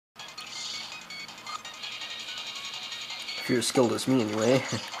you're as skilled as me anyway.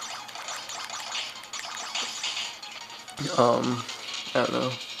 I don't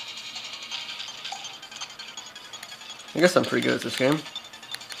know. I guess I'm pretty good at this game.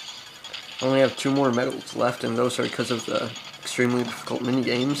 I only have 2 more medals left, and those are because of the extremely difficult mini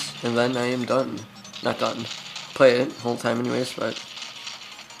games, and then I am done. Not done. Play it the whole time anyways, but...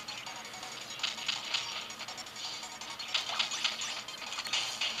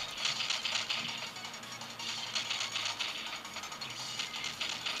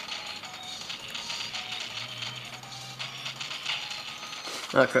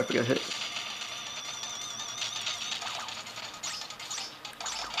 Ah, crap, I got hit.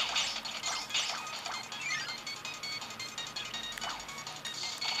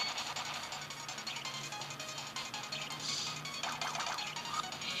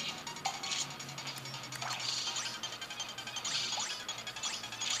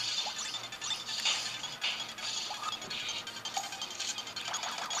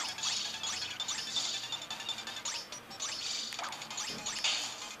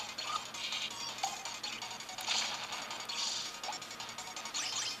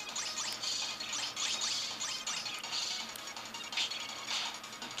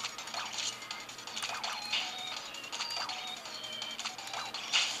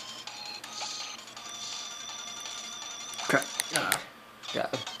 Crap. Ah,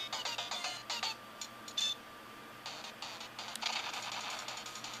 got it.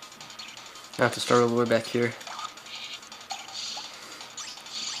 I have to start all the way back here.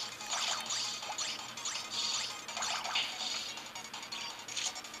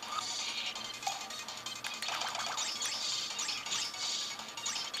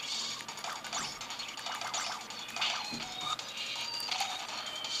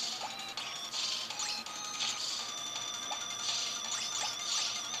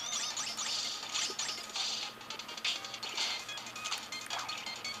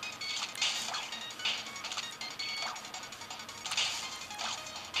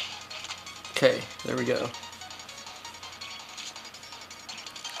 Okay, there we go.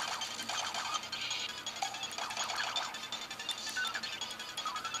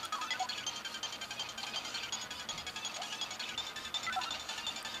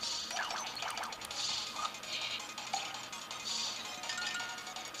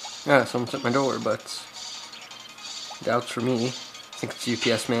 Ah, someone's at my door, but doubts for me. I think it's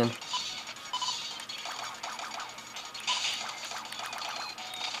UPS man.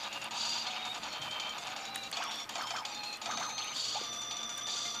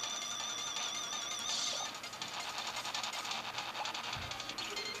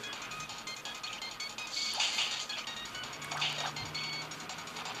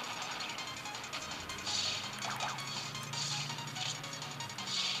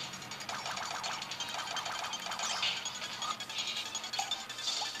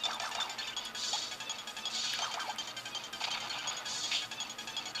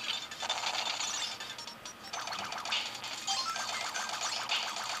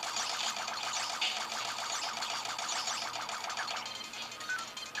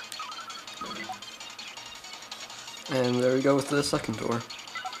 And there we go with the second door.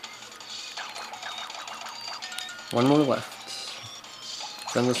 1 more left.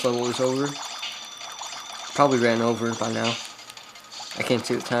 Then this level is over. Probably ran over by now. I can't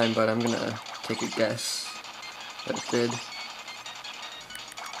see the time, but I'm gonna take a guess that it did.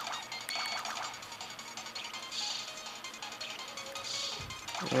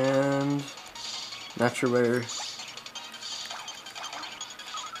 And not sure where.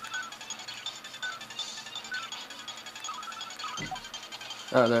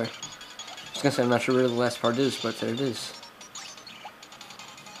 Oh, there. I was gonna say I'm not sure where the last part is, but there it is.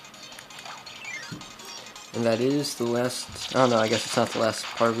 And that is the last... Oh no, I guess it's not the last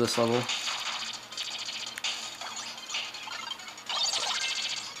part of this level.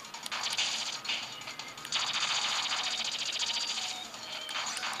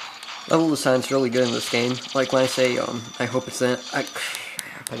 Level design's really good in this game. Like when I say, I hope it's the... I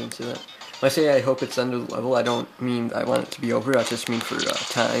didn't see that. When I say I hope it's the end of the level, I don't mean I want it to be over, I just mean for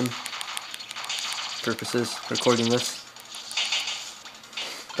time purposes, recording this.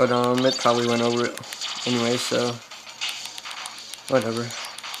 But it probably went over it anyway, so whatever.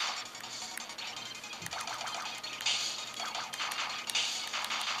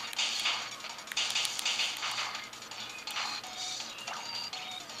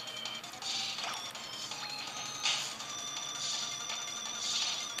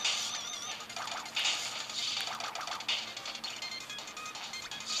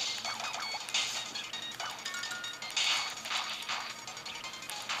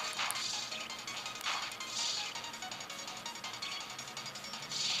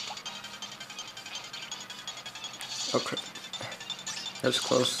 Oh crap. That was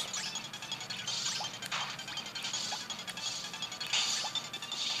close.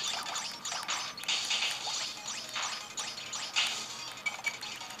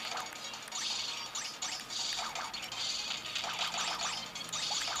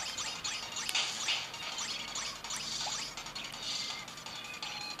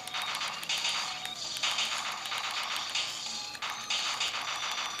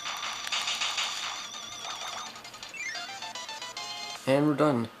 And we're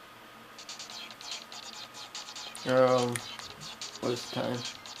done. What is the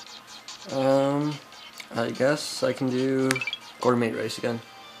time? I guess I can do gourmet rice again.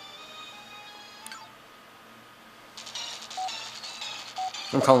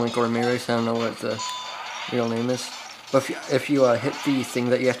 I'm calling it gourmet rice, I don't know what the real name is. But if you hit the thing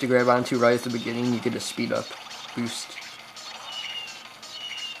that you have to grab onto right at the beginning, you get a speed up boost.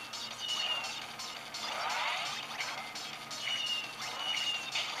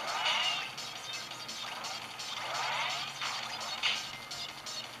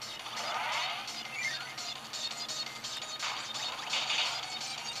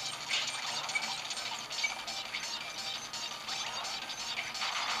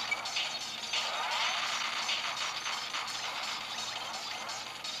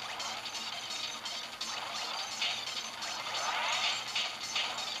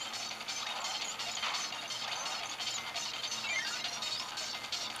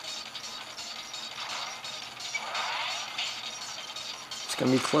 It's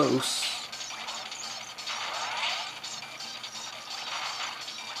gonna be close.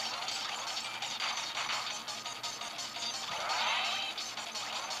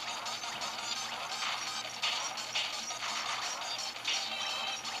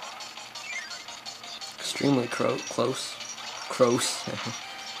 Extremely close. Close.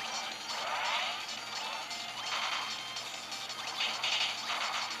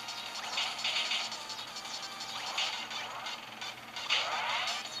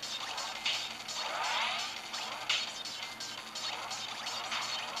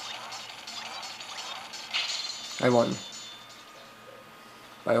 I won.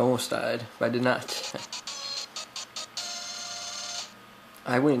 I almost died, but I did not.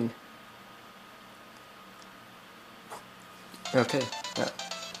 I win. Okay. Let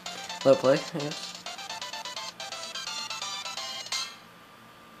it play, I guess.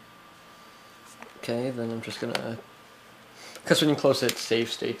 Okay, then I'm just gonna... Because when you close it,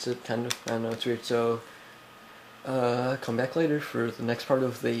 save states it, kind of. I don't know, it's weird, so... come back later for the next part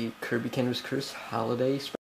of the Kirby Canvas Curse holiday